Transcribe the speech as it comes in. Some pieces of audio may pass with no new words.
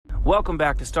Welcome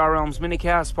back to Star Realms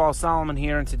Minicast. Paul Solomon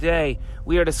here, and today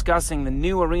we are discussing the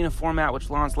new arena format which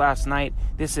launched last night.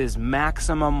 This is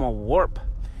Maximum Warp.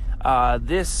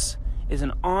 This is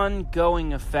an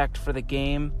ongoing effect for the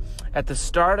game. At the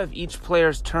start of each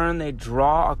player's turn, they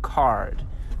draw a card.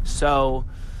 So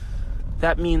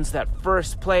that means that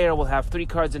first player will have 3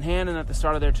 cards in hand, and at the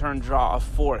start of their turn, draw a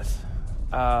 4th.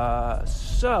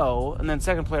 And then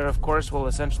second player, of course, will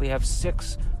essentially have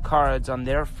 6 cards on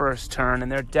their first turn,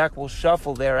 and their deck will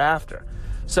shuffle thereafter.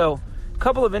 So, a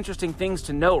couple of interesting things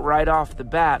to note right off the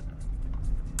bat.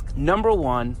 Number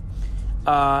one,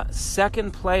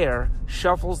 second player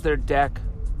shuffles their deck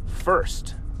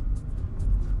first.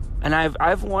 And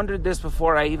I've wondered this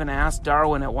before. I even asked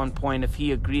Darwin at one point if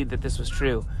he agreed that this was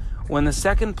true. When the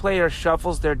second player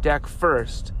shuffles their deck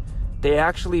first, they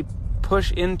actually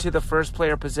push into the first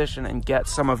player position and get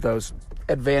some of those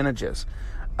advantages.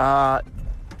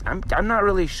 I'm not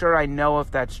really sure I know if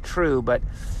that's true, but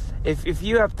if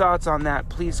you have thoughts on that,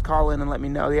 please call in and let me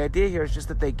know. The idea here is just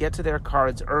that they get to their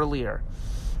cards earlier.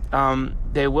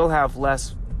 They will have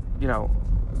less,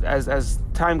 as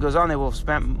time goes on, they will have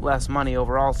spent less money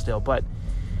overall still, but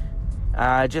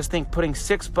I just think putting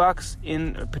potentially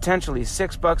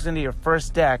 $6 into your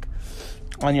first deck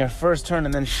on your first turn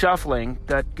and then shuffling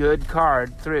that good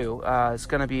card through is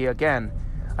going to be, again,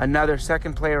 another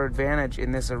second player advantage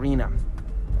in this arena.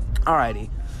 Alrighty,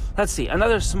 let's see.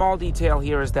 Another small detail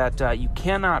here is that you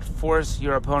cannot force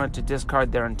your opponent to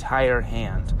discard their entire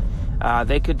hand.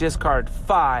 They could discard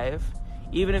 5.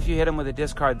 Even if you hit them with a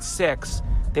discard 6,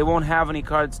 they won't have any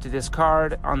cards to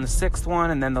discard on the 6th one,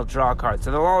 and then they'll draw a card.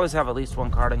 So they'll always have at least 1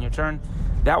 card on your turn.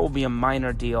 That will be a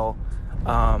minor deal.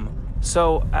 I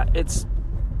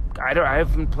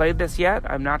haven't played this yet.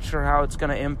 I'm not sure how it's going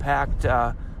to impact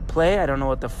play. I don't know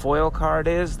what the foil card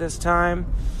is this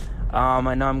time.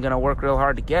 I know I'm going to work real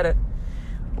hard to get it.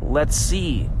 Let's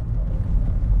see.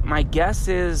 My guess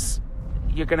is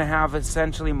you're going to have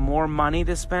essentially more money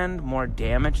to spend, more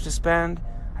damage to spend.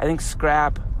 I think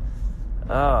scrap...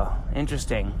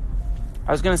 interesting.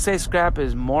 I was going to say scrap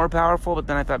is more powerful, but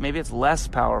then I thought maybe it's less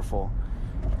powerful.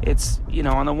 It's,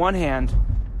 on the one hand,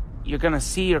 you're going to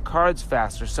see your cards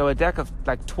faster. So a deck of,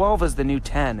 12 is the new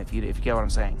 10, if you get what I'm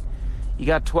saying. You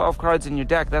got 12 cards in your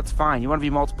deck, that's fine. You want to be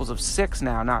multiples of 6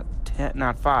 now, not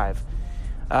 5.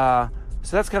 So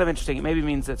that's kind of interesting. It maybe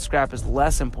means that scrap is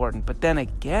less important. But then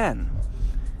again,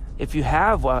 if you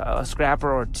have a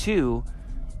scrapper or 2,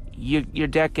 your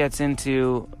deck gets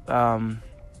into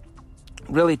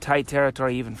really tight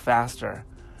territory even faster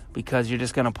because you're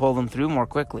just going to pull them through more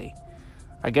quickly.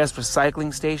 I guess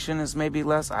recycling station is maybe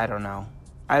less. I don't know.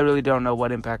 I really don't know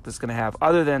what impact this is going to have,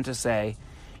 other than to say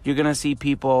you're going to see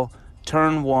people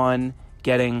turn 1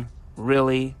 getting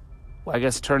really,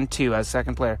 turn 2 as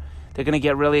second player. They're going to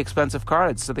get really expensive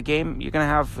cards. So the game, you're going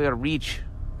to have a reach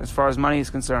as far as money is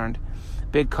concerned.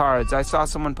 Big cards. I saw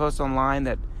someone post online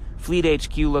that Fleet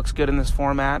HQ looks good in this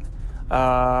format.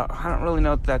 I don't really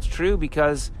know if that's true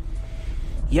because,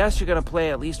 yes, you're going to play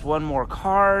at least 1 more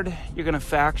card. You're going to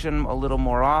faction a little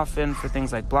more often for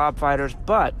things like blob fighters,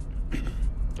 but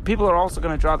people are also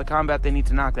going to draw the combat they need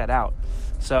to knock that out.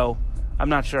 So I'm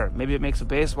not sure. Maybe it makes a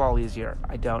baseball easier.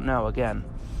 I don't know. Again,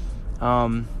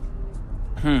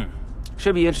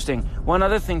 should be interesting. One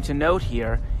other thing to note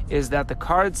here is that the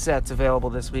card sets available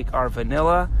this week are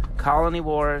Vanilla, Colony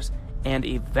Wars, and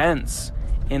Events.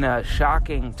 In a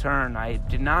shocking turn, I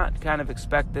did not kind of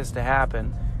expect this to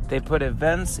happen. They put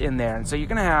Events in there, and so you're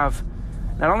going to have,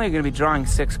 not only are you going to be drawing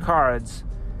 6 cards,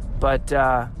 but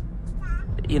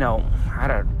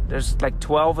there's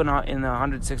 12 in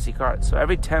 160 cards. So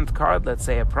every 10th card, let's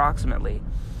say approximately,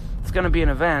 it's going to be an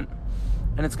event,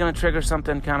 and it's going to trigger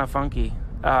something kind of funky.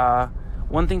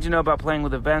 One thing to know about playing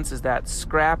with events is that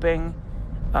scrapping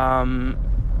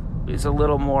is a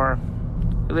little more...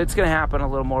 It's going to happen a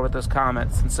little more with those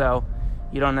comets, and so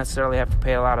you don't necessarily have to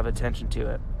pay a lot of attention to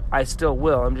it. I still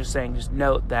will. I'm just saying, just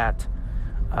note that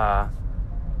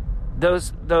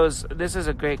this is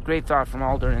a great thought from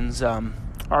Aldrin's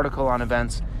article on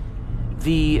events.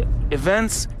 The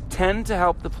events tend to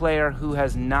help the player who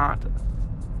has not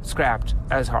scrapped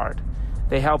as hard.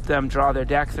 They help them draw their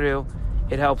deck through.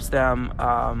 It helps them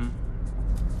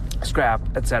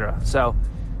scrap, etc. So,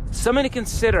 something to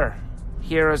consider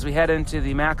here as we head into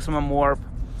the Maximum Warp.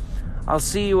 I'll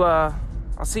see you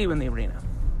in the arena.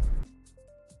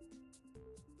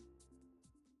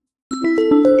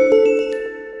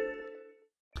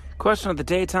 Question of the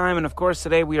daytime, and of course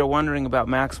today we are wondering about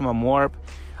Maximum Warp.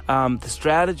 The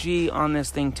strategy on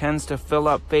this thing tends to fill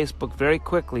up Facebook very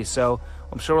quickly, so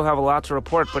I'm sure we'll have a lot to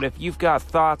report. But if you've got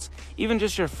thoughts, even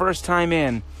just your first time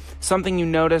in, something you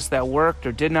noticed that worked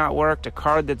or did not work, a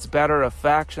card that's better, a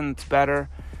faction that's better,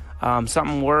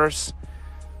 something worse.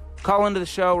 Call into the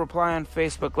show, reply on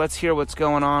Facebook. Let's hear what's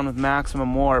going on with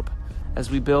Maximum Warp as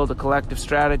we build a collective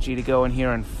strategy to go in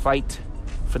here and fight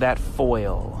for that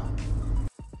foil.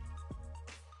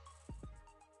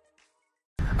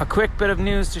 A quick bit of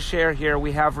news to share here.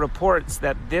 We have reports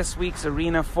that this week's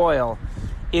arena foil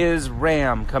is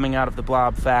Ram coming out of the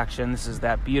Blob faction. This is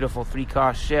that beautiful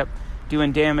 3-cost ship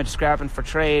doing damage, scrapping for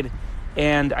trade,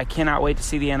 and I cannot wait to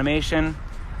see the animation.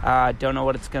 Don't know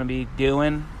what it's going to be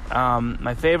doing.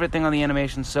 My favorite thing on the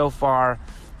animation so far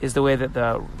is the way that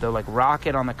the like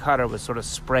rocket on the cutter was sort of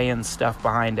spraying stuff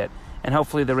behind it, and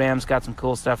hopefully the Ram's got some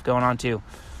cool stuff going on too.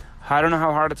 I don't know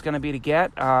how hard it's going to be to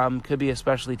get. Could be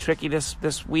especially tricky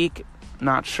this week.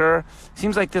 Not sure.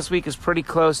 Seems like this week is pretty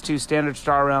close to Standard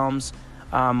Star Realms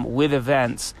with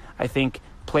events. I think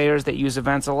players that use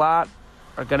events a lot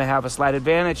are going to have a slight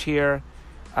advantage here.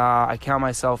 I count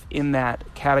myself in that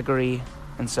category,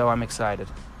 and so I'm excited.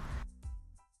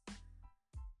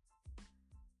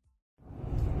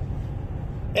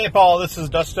 Hey Paul, this is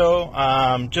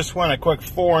Dusto. Just went a quick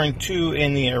 4-2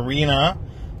 in the arena.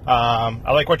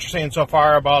 I like what you're saying so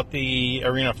far about the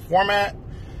arena format.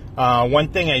 One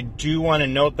thing I do want to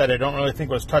note that I don't really think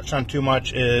was touched on too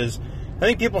much is I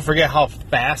think people forget how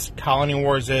fast Colony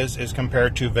Wars is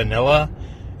compared to vanilla.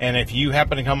 And if you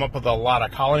happen to come up with a lot of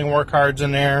Colony War cards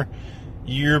in there,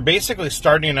 you're basically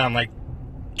starting on like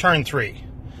turn 3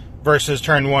 versus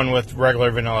turn 1 with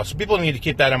regular vanilla. So people need to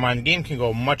keep that in mind. The game can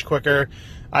go much quicker.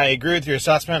 I agree with your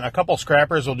assessment. A couple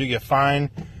scrappers will do you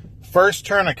fine. First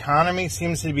turn economy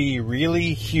seems to be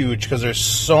really huge because there's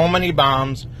so many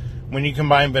bombs when you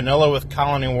combine vanilla with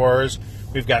Colony Wars.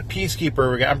 We've got Peacekeeper,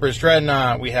 we've got Emperor's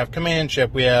Dreadnought, we have Command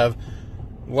Ship, we have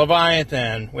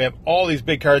Leviathan. We have all these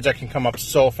big cards that can come up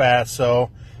so fast. So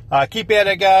keep at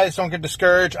it, guys. Don't get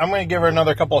discouraged. I'm going to give her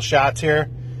another couple of shots here.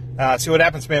 See what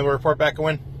happens. Maybe we'll report back a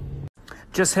win.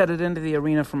 Just headed into the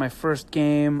arena for my first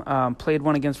game. Played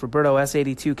one against Roberto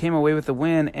S82. Came away with the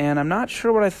win, and I'm not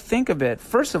sure what I think of it.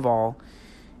 First of all,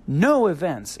 no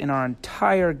events in our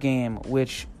entire game,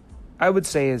 which I would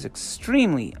say is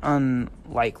extremely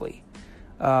unlikely.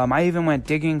 I even went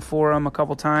digging for them a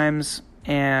couple times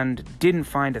and didn't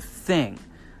find a thing.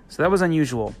 So that was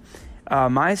unusual.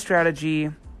 My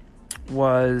strategy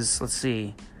was, let's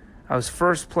see, I was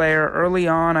first player. Early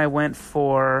on, I went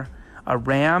for a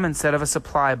Ram instead of a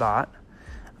supply bot.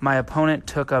 My opponent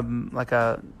took a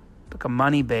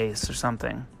money base or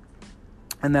something.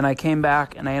 And then I came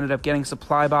back and I ended up getting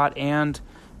supply bot and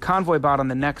convoy bot on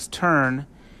the next turn,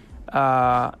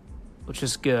 which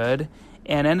is good.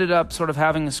 And ended up sort of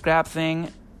having a scrap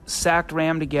thing. Sacked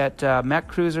Ram to get Mech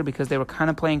Cruiser because they were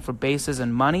kind of playing for bases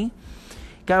and money.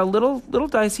 Got a little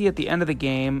dicey at the end of the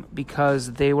game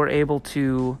because they were able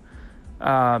to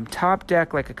top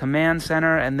deck like a command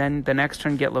center and then the next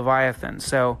turn get Leviathan.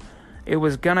 So it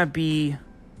was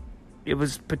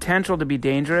potential to be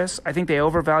dangerous. I think they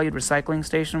overvalued Recycling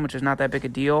Station, which is not that big a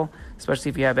deal, especially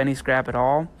if you have any scrap at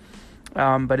all.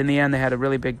 But in the end, they had a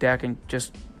really big deck and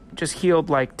just healed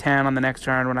like 10 on the next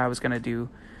turn when I was going to do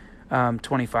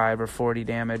 25 or 40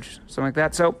 damage, something like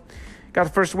that. So got the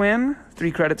first win,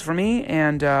 3 credits for me,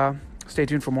 and stay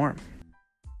tuned for more.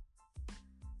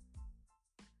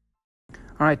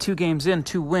 All right, 2 games in,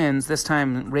 2 wins. This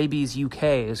time, Rabies UK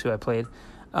is who I played.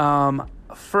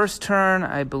 First turn,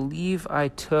 I believe I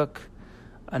took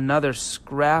another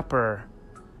scrapper.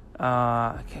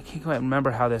 I can't quite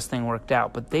remember how this thing worked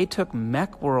out, but they took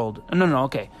Mech World. No,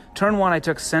 okay. Turn 1, I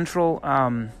took Central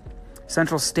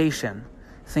Station,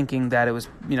 thinking that it was,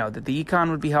 that the econ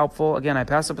would be helpful. Again, I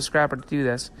passed up a scrapper to do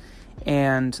this,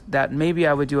 and that maybe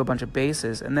I would do a bunch of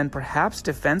bases. And then perhaps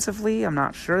defensively, I'm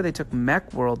not sure, they took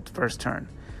Mech World first turn,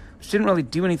 which didn't really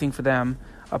do anything for them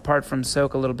apart from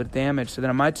soak a little bit of damage. So then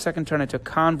on my second turn, I took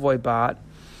Convoy Bot,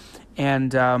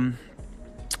 and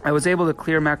I was able to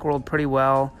clear Mech World pretty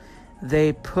well.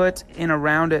 They put in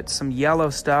around it some yellow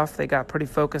stuff. They got pretty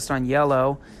focused on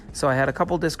yellow, so I had a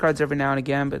couple discards every now and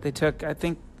again, but they took, I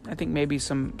think maybe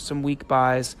some weak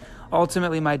buys.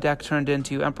 Ultimately, my deck turned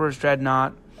into Emperor's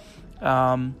Dreadnought,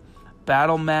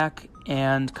 Battle Mech,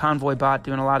 and Convoy Bot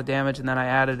doing a lot of damage, and then I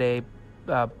added a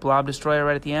Blob Destroyer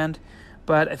right at the end.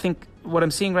 But I think what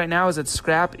I'm seeing right now is that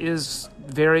scrap is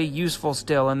very useful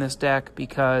still in this deck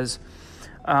because,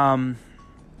 again,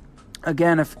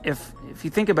 if you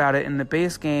think about it, in the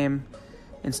base game,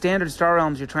 in Standard Star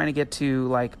Realms, you're trying to get to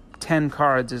like 10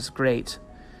 cards is great.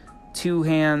 2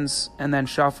 hands and then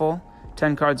shuffle.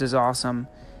 10 cards is awesome.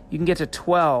 You can get to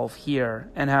 12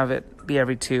 here and have it be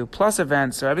every 2, plus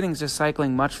events, so everything's just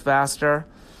cycling much faster.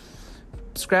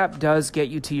 scrap does get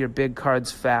you to your big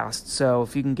cards fast. So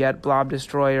if you can get Blob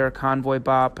Destroyer, Convoy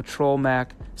Bot, Patrol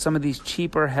Mech, some of these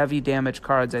cheaper, heavy damage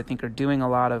cards, I think are doing a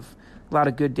lot of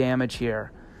good damage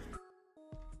here.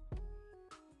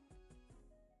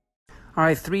 All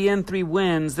right, 3 in, 3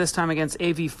 wins, this time against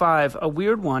AV5. A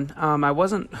weird one. I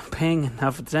wasn't paying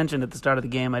enough attention at the start of the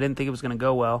game. I didn't think it was going to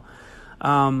go well.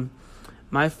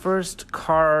 My first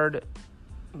card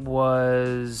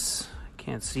was, I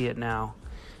can't see it now,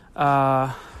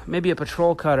 maybe a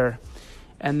Patrol Cutter.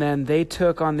 And then they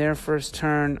took on their first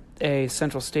turn a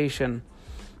Central Station.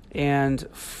 And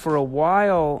for a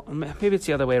while, maybe it's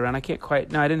the other way around. I can't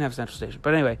quite, no, I didn't have Central Station.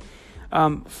 But anyway,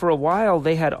 for a while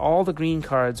they had all the green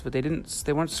cards, but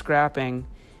they weren't scrapping.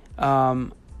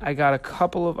 I got a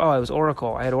couple of, it was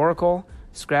Oracle. I had Oracle,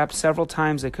 scrapped several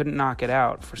times. They couldn't knock it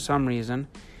out for some reason.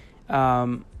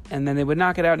 And then they would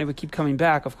knock it out and it would keep coming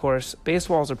back, of course. Base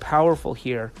walls are powerful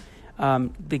here.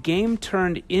 The game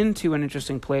turned into an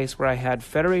interesting place where I had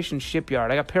Federation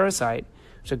Shipyard. I got Parasite,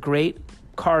 which is a great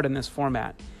card in this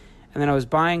format. And then I was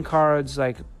buying cards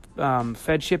like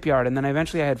Fed Shipyard, and then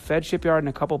eventually I had Fed Shipyard and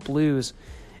a couple blues,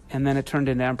 and then it turned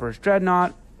into Emperor's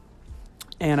Dreadnought.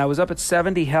 And I was up at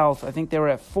 70 health. I think they were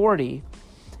at 40,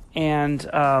 and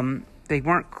they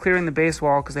weren't clearing the base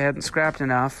wall because they hadn't scrapped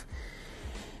enough.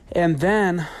 And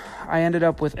then I ended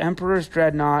up with Emperor's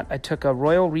Dreadnought. I took a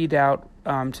Royal Redoubt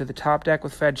to the top deck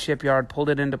with Fed Shipyard, pulled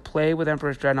it into play with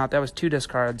Emperor's Dreadnought. That was 2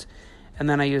 discards. And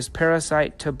then I used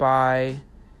Parasite to buy...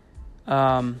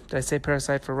 did I say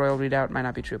Parasite for Royal Redoubt? Might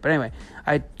not be true. But anyway,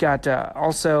 I got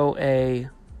also a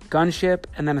Gunship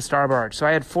and then a Star Barge. So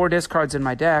I had 4 discards in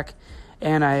my deck,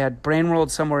 and I had Brain World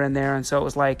somewhere in there. And so it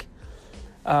was like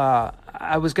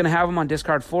I was going to have them on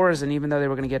discard 4s, and even though they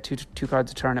were going to get two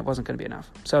cards a turn, it wasn't going to be enough.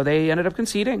 So they ended up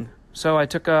conceding. So I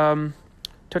took the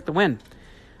win.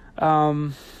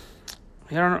 I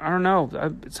don't know.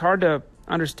 It's hard to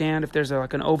understand if there's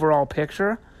an overall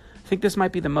picture. I think this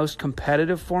might be the most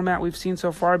competitive format we've seen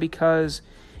so far because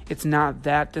it's not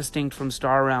that distinct from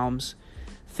Star Realms.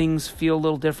 Things feel a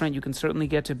little different. You can certainly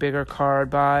get to bigger card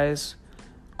buys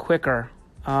quicker.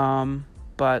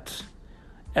 But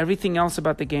everything else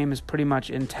about the game is pretty much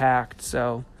intact.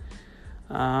 So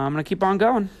I'm going to keep on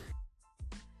going.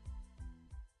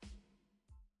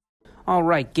 All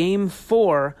right, Game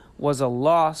 4 was a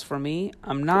loss for me.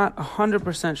 I'm not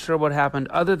 100% sure what happened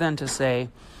other than to say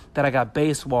that I got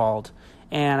base walled,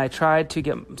 and I tried to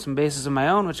get some bases of my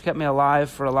own, which kept me alive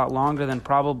for a lot longer than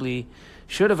probably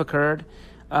should have occurred.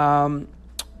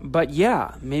 But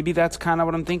yeah, maybe that's kind of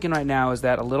what I'm thinking right now, is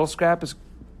that a little scrap is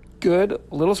good,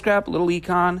 a little scrap, a little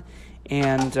econ,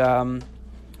 and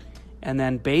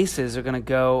then bases are going to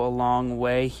go a long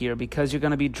way here because you're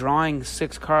going to be drawing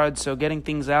 6 cards, so getting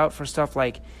things out for stuff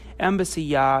like Embassy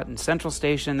Yacht and Central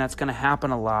Station, that's going to happen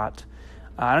a lot.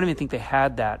 I don't even think they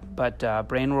had that, but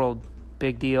Brain World,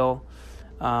 big deal.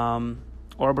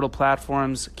 Orbital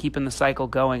Platforms, keeping the cycle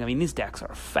going. I mean, these decks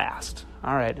are fast.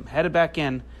 All right, I'm headed back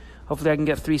in. Hopefully I can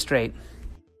get 3 straight.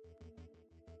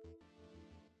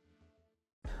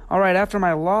 All right, after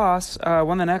my loss,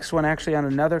 won the next one actually on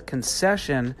another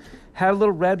concession. Had a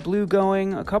little red-blue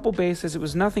going, a couple bases. It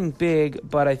was nothing big,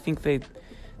 but I think they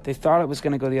thought it was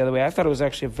going to go the other way. I thought it was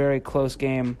actually a very close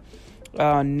game.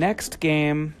 Next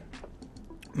game...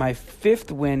 my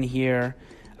 5th win here,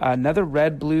 another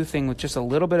red-blue thing with just a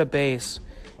little bit of base.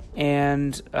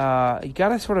 And you got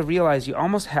to sort of realize you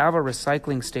almost have a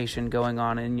recycling station going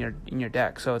on in your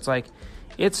deck. So it's like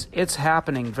it's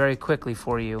happening very quickly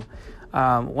for you.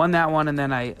 Won that one, and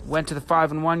then I went to the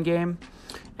 5-1 game,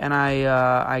 and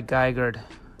I Geigered.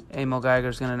 Emil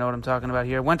Geiger's going to know what I'm talking about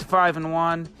here. Went to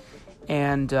 5-1,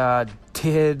 and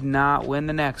did not win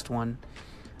the next one.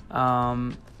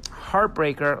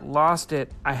 Heartbreaker, lost it.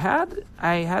 I had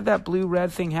that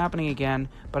blue-red thing happening again,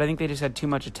 but I think they just had too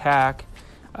much attack,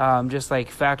 just like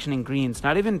factioning greens.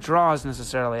 Not even draws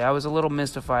necessarily. I was a little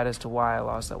mystified as to why I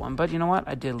lost that one, but you know what?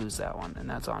 I did lose that one, and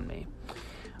that's on me.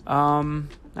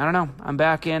 I don't know. I'm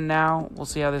back in now. We'll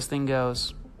see how this thing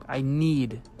goes. I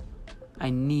need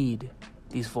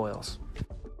these foils.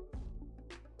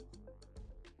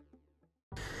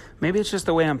 Maybe it's just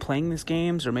the way I'm playing these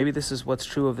games, or maybe this is what's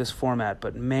true of this format.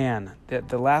 But man,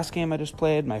 the last game I just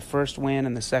played, my first win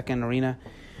in the second arena,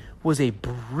 was a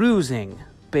bruising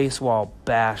base wall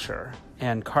basher.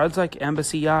 And cards like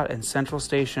Embassy Yacht and Central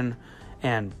Station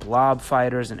and Blob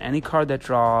Fighters and any card that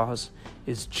draws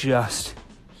is just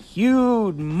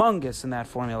humongous in that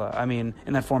formula. I mean,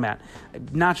 in that format.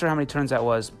 Not sure how many turns that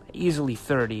was. Easily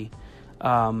 30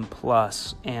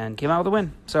 plus, and came out with a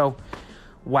win. So,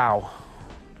 wow.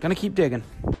 Gonna keep digging.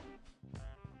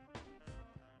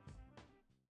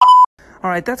 All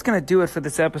right, that's going to do it for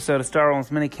this episode of Star Realms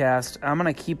Minicast. I'm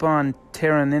going to keep on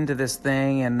tearing into this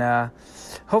thing, and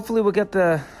hopefully we'll get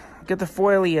the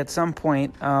foilie at some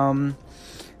point.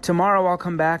 Tomorrow I'll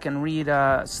come back and read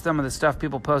some of the stuff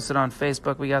people posted on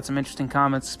Facebook. We got some interesting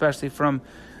comments, especially from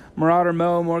Marauder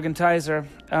Mo, Morgan Tizer.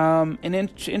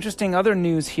 Interesting other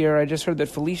news here. I just heard that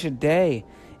Felicia Day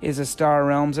is a Star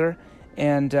Realmser.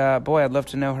 And, boy, I'd love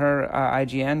to know her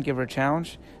IGN, give her a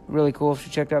challenge. Really cool if she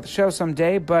checked out the show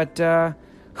someday. But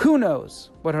who knows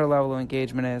what her level of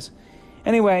engagement is.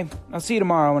 Anyway, I'll see you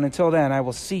tomorrow. And until then, I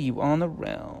will see you on the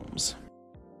realms.